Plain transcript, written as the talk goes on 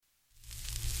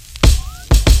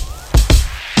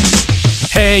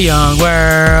Hey, young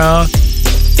world.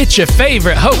 It's your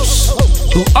favorite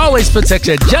host who always puts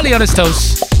extra jelly on his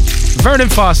toast, Vernon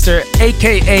Foster,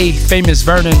 aka Famous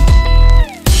Vernon.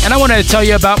 And I wanted to tell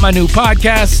you about my new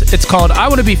podcast. It's called I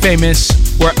Want to Be Famous,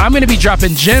 where I'm going to be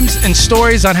dropping gems and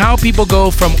stories on how people go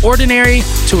from ordinary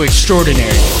to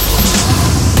extraordinary.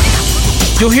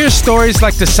 You'll hear stories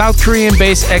like the South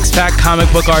Korean-based expat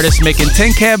comic book artist making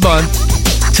 10K a month,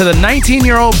 to the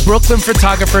 19-year-old Brooklyn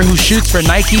photographer who shoots for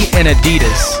Nike and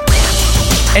Adidas.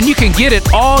 And you can get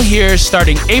it all here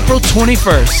starting April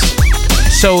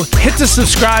 21st. So hit the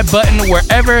subscribe button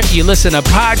wherever you listen to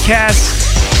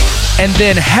podcasts, and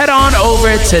then head on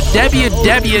over to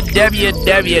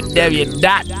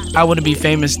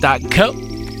www.iwantobefamous.co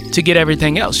to get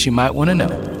everything else you might want to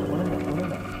know.